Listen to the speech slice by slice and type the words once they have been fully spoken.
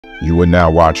You are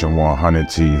now watching 100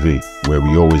 TV, where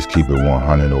we always keep it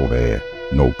 100 over here.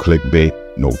 No clickbait,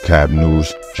 no cab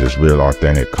news, just real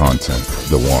authentic content,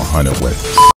 the 100 way.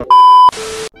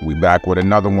 We back with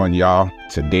another one, y'all.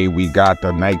 Today we got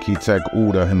the Nike Tech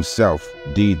Uda himself,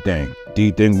 dthang.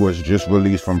 Dthang was just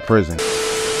released from prison.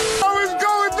 What's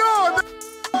going on?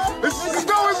 This is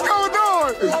what's going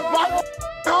on. My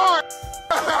heart.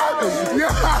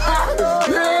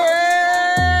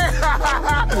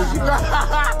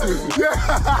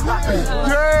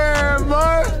 Yeah,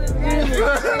 man.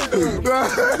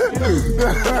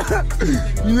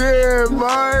 Yeah,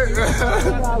 man.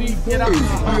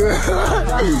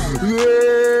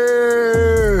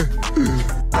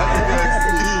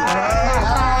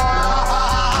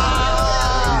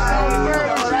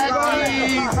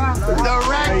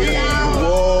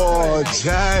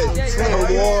 Chat, come on,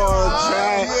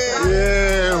 chat.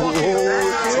 Yeah,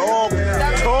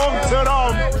 talk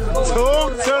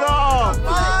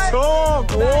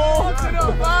to them.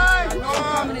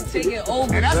 I'm gonna take it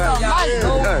over. And that's the light.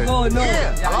 No.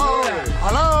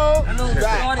 Hello.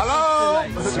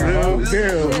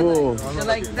 Shit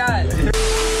like that.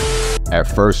 At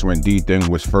first, when dthang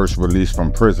was first released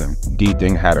from prison,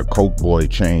 dthang had a Coke Boy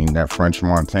chain that French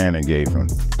Montana gave him.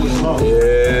 You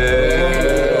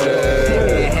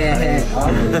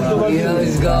know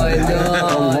what's going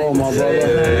on. My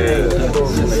brother.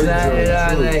 Slide it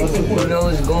out, like, you know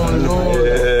what's going on. You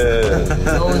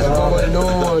know what's going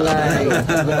on, like,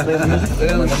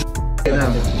 real shit.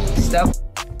 Stop.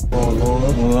 Hold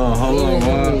on,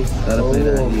 man. Gotta play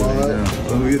that.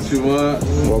 Let me get you one.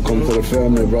 Welcome to the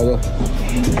family, brother.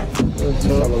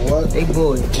 What? Big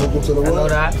boy. Welcome to the I know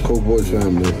that. Coke Boys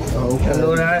family. I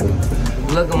know that.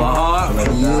 Look at my heart.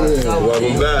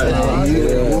 Welcome back.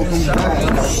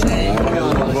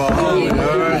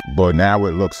 But now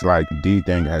it looks like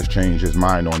dthang has changed his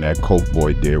mind on that Coke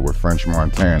Boy deal with French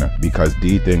Montana, because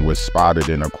dthang was spotted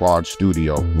in a quad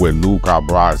studio with Luca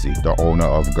Brasi, the owner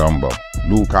of Gumbo.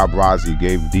 Luca Brasi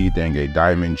gave dthang a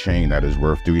diamond chain that is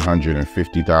worth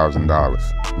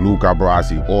 $350,000. Luca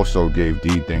Brasi also gave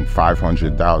dthang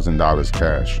 $500,000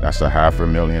 cash. That's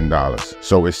 $500,000.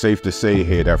 So it's safe to say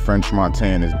here that French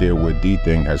Montana's deal with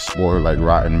dthang has spoiled like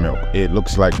rotten milk. It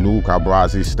looks like Luca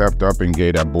Brasi stepped up and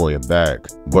gave that boy a bag.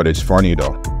 But it's funny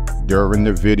though, during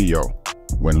the video,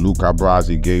 when Luca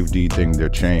Brasi gave dthang the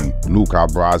chain, Luca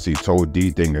Brasi told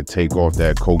dthang to take off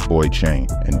that Coke Boy chain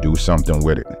and do something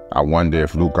with it. I wonder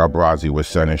if Luca Brasi was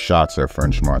sending shots at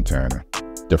French Montana.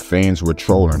 The fans were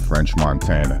trolling French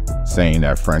Montana, saying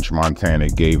that French Montana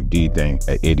gave dthang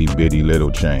an itty bitty little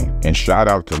chain. And shout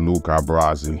out to Luca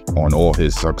Brasi on all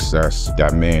his success.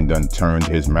 That man done turned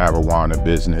his marijuana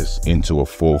business into a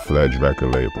full-fledged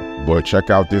record label. But check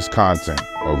out this content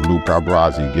of Luca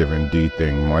Brasi giving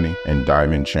dthang money and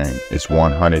diamond chain. It's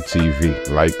 100 TV.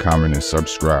 Like, comment, and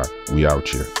subscribe. We out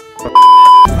here.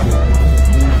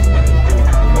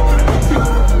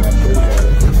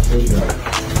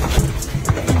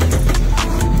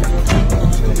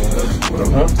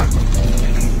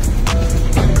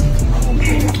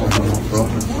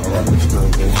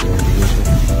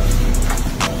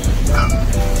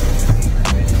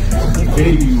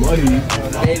 Baby money.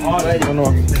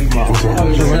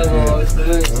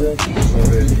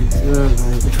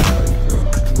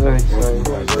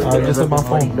 Just on my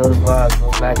phone. Know the vibes,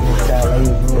 go back inside.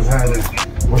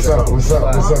 What's up?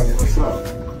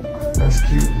 That's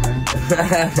cute, man.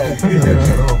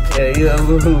 Yeah, you a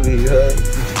movie, huh?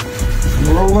 You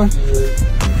rolling?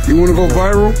 You wanna go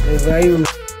viral?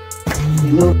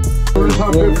 You know, Here's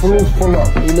how big Faloos pull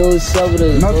up. you know some of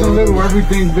the Nothing little,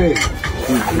 everything big.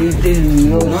 you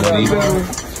know Nothing some of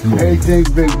little, everything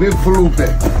big. Big Faloos.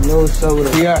 you know some of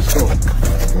the Fiasco.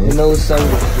 you know some of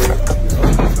the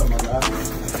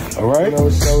All right? you know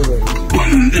some of the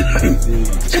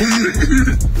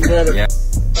you gotta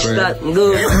stop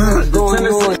good going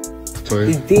on.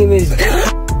 The demons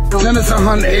Then it's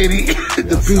 180.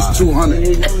 The piece 200.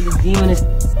 you know the demon is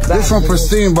This one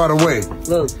pristine, by the way.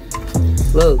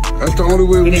 Look. That's the only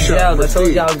way we Get it shot. down. I told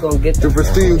y'all I was gonna get The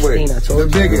pristine way. I The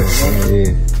told you.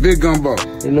 biggest. Big Gumbo.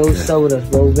 You know soda,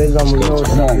 bro. Big on the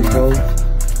Come on, bro.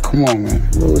 Come on, man.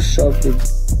 No something.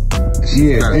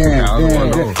 Yeah, damn.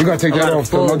 You gotta take that off,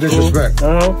 though. No disrespect.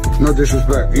 No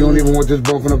disrespect. You don't even want this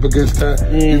bumping up against that.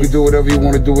 You can do whatever you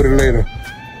want to do with it later.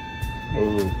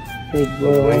 Big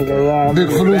bro, I ain't gonna lie. Big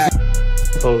Faloos.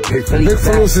 Big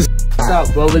Faloos is. What's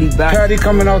up, bro? Really back. Patty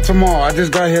coming out tomorrow. I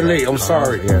just got here late. I'm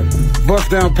sorry. Bust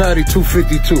down Patty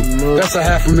 252. That's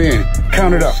 $500,000.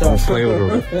 Count it up.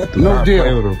 No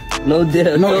deal. No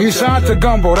deal. No, he signed to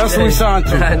Gumbo. That's who he signed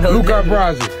to. No Luca deal.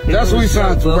 Brasi. That's who he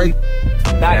signed to. Right?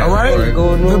 All right?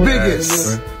 The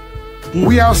biggest.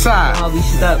 We outside.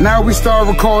 Now we start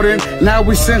recording. Now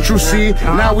we Central C.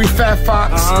 Now we Fat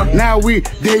Fox. Now we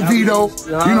Davido.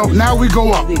 You know, now we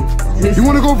go up. You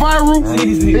want to go viral?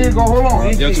 Here you go. Hold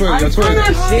on. Yo, twin. Finish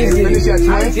that,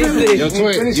 twin. Yo,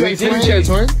 twin. You ain't finished yet,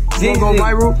 twin. You want to go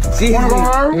viral? You want to go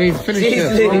viral? You ain't finished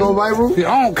yet. You want to go viral? I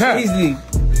don't care.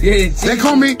 They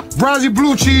call me Brasi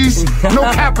Blue Cheese, no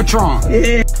Capatron.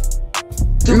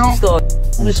 You know?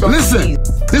 Listen,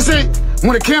 this ain't,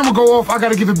 when the camera go off, I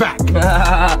gotta give it back.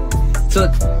 So,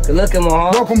 good look at my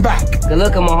heart. Welcome back. Good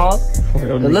look at my heart.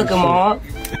 Good look at my heart.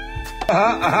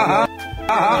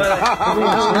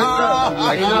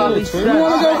 You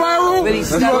wanna go viral? You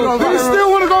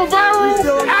still wanna go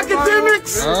viral?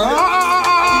 Academics?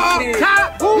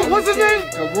 What's his name?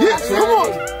 Yeah, come on.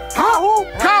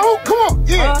 Kyle, come on.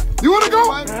 Yeah. You wanna go?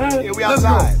 Yeah, we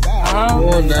outside.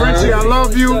 Frenchie, I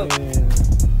love you.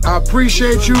 I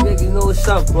appreciate you. You know what's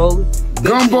up, bro.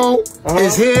 Gumbo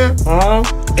is here.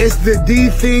 It's the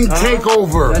dthang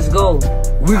takeover. Let's go.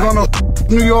 We're gonna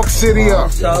New York City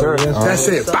up. That's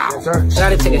it. Bow.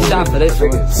 Gotta take a shot for this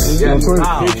one. You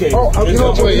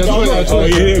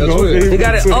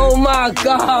got it. Oh my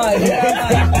God.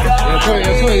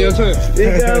 Yo, twin.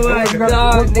 Oh my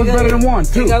God. What's better than one?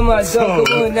 Two. Got my dog.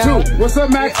 Come on now. Two. What's up,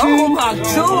 Maxine? Oh my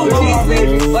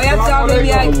two. Why y'all trying to make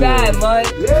me act bad, man?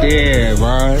 Yeah,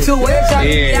 man. Two. Why y'all trying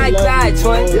to make me act bad,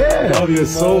 twin? Love your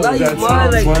soul. Love you,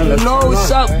 man. Like, you know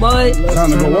what's up, man.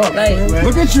 Time to go up. Like,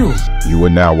 look at you. You are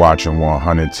now watching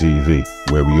 100 TV,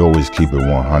 where we always keep it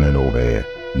 100 over here.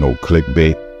 No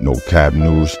clickbait, no cap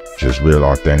news, just real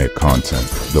authentic content,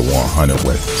 the 100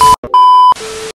 way.